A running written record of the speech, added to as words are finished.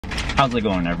How's it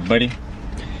going, everybody?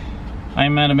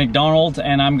 I'm at a McDonald's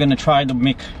and I'm gonna try the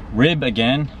McRib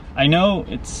again. I know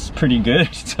it's pretty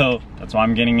good, so that's why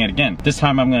I'm getting it again. This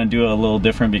time I'm gonna do it a little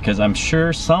different because I'm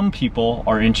sure some people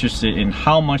are interested in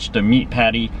how much the meat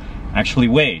patty actually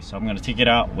weighs. So I'm gonna take it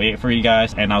out, weigh it for you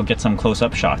guys, and I'll get some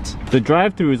close-up shots. The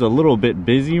drive-thru is a little bit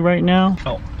busy right now.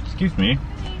 Oh, excuse me.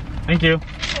 Thank you.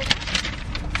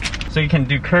 So you can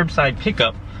do curbside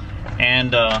pickup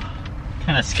and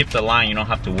kind of skip the line, you don't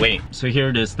have to wait. So here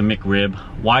it is, the McRib.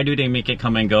 Why do they make it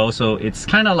come and go? So it's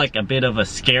kind of like a bit of a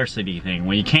scarcity thing.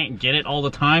 When you can't get it all the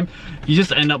time, you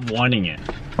just end up wanting it.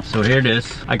 So here it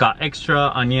is. I got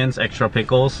extra onions, extra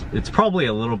pickles. It's probably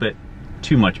a little bit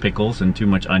too much pickles and too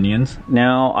much onions.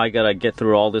 Now I gotta get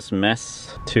through all this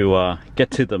mess to get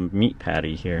to the meat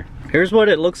patty here. Here's what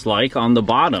it looks like on the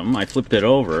bottom. I flipped it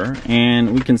over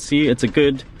and we can see it's a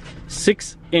good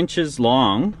 6 inches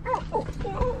long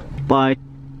by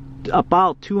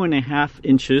about 2.5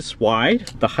 inches wide.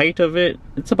 The height of it,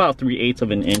 it's about 3/8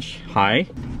 of an inch high.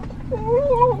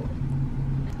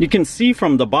 You can see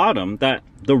from the bottom that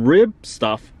the rib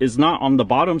stuff is not on the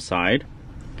bottom side,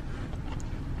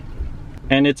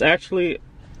 and it's actually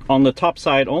on the top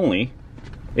side only.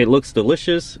 It looks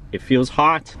delicious, it feels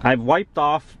hot. I've wiped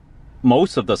off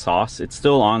most of the sauce, it's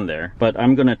still on there, but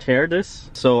I'm gonna tear this.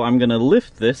 So I'm gonna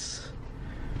lift this,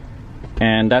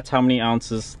 and that's how many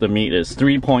ounces the meat is.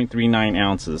 3.39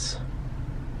 ounces.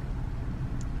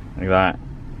 Like that.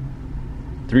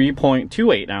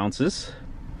 3.28 ounces.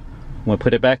 When I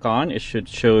put it back on, it should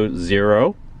show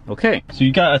 0. Okay, so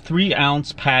you got a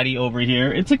 3-ounce patty over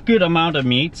here. It's a good amount of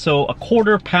meat, so a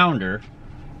 1/4 pounder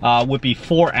would be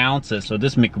 4 ounces. So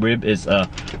this McRib is a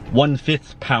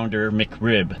 1/5 pounder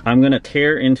McRib. I'm gonna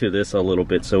tear into this a little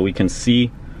bit so we can see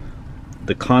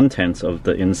the contents of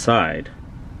the inside.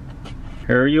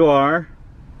 Here you are.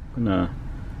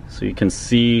 So you can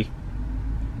see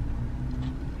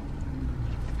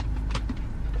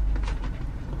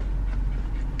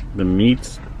the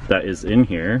meat that is in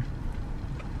here.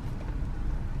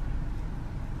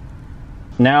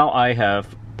 Now I have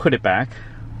put it back.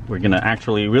 We're gonna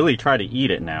actually really try to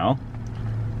eat it now.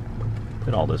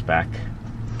 Put all this back.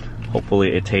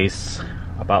 Hopefully it tastes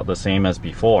about the same as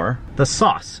before. The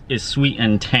sauce is sweet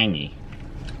and tangy.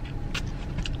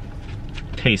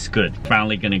 Tastes good.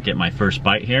 Finally gonna get my first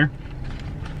bite here.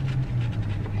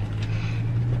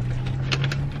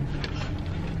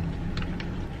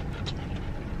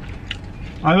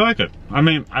 I like it. I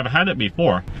mean, I've had it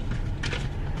before.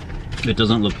 It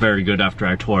doesn't look very good after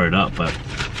I tore it up, but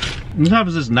it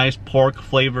has this nice pork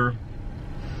flavor.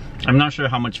 I'm not sure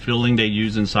how much filling they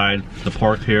use inside the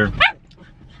pork here.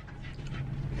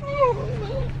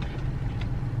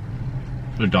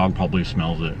 The dog probably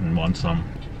smells it and wants some.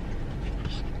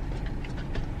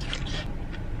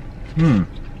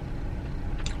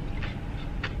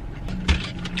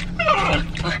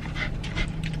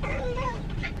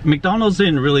 McDonald's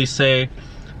didn't really say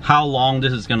how long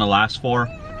this is gonna last for.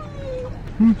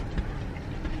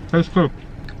 That's good.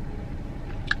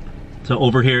 So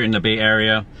over here in the Bay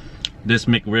Area, this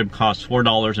McRib costs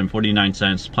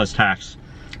 $4.49 plus tax.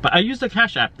 But I used the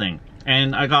Cash App thing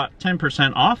and I got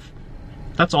 10% off.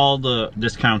 That's all the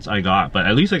discounts I got, but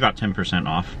at least I got 10%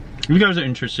 off. If you guys are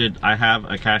interested, I have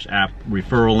a Cash App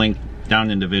referral link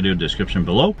down in the video description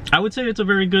below. I would say it's a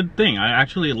very good thing. I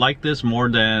actually like this more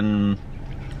than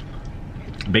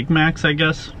Big Macs, I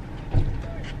guess.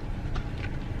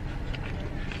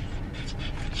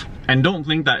 And don't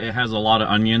think that it has a lot of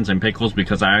onions and pickles,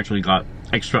 because I actually got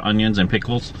extra onions and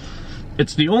pickles.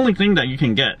 It's the only thing that you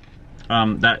can get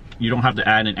that you don't have to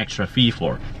add an extra fee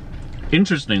for.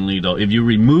 Interestingly though, if you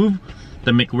remove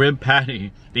the McRib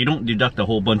patty, they don't deduct a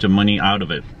whole bunch of money out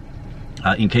of it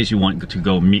in case you want to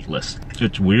go meatless.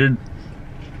 It's weird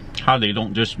how they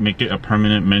don't just make it a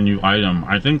permanent menu item.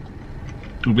 I think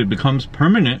if it becomes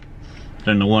permanent,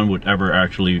 then no one would ever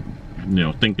actually, you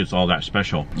know, think it's all that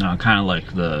special. Kind of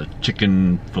like the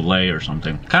chicken fillet or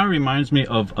something. Kind of reminds me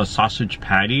of a sausage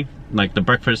patty, like the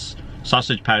breakfast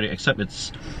sausage patty, except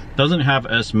it doesn't have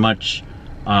as much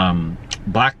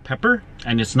black pepper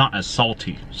and it's not as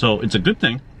salty. So it's a good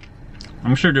thing.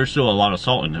 I'm sure there's still a lot of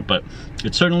salt in it, but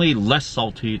it's certainly less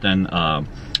salty than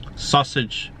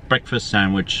sausage breakfast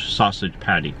sandwich sausage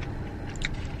patty.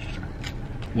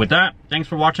 With that, thanks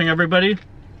for watching, everybody.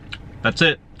 That's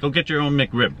it. Go get your own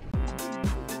McRib.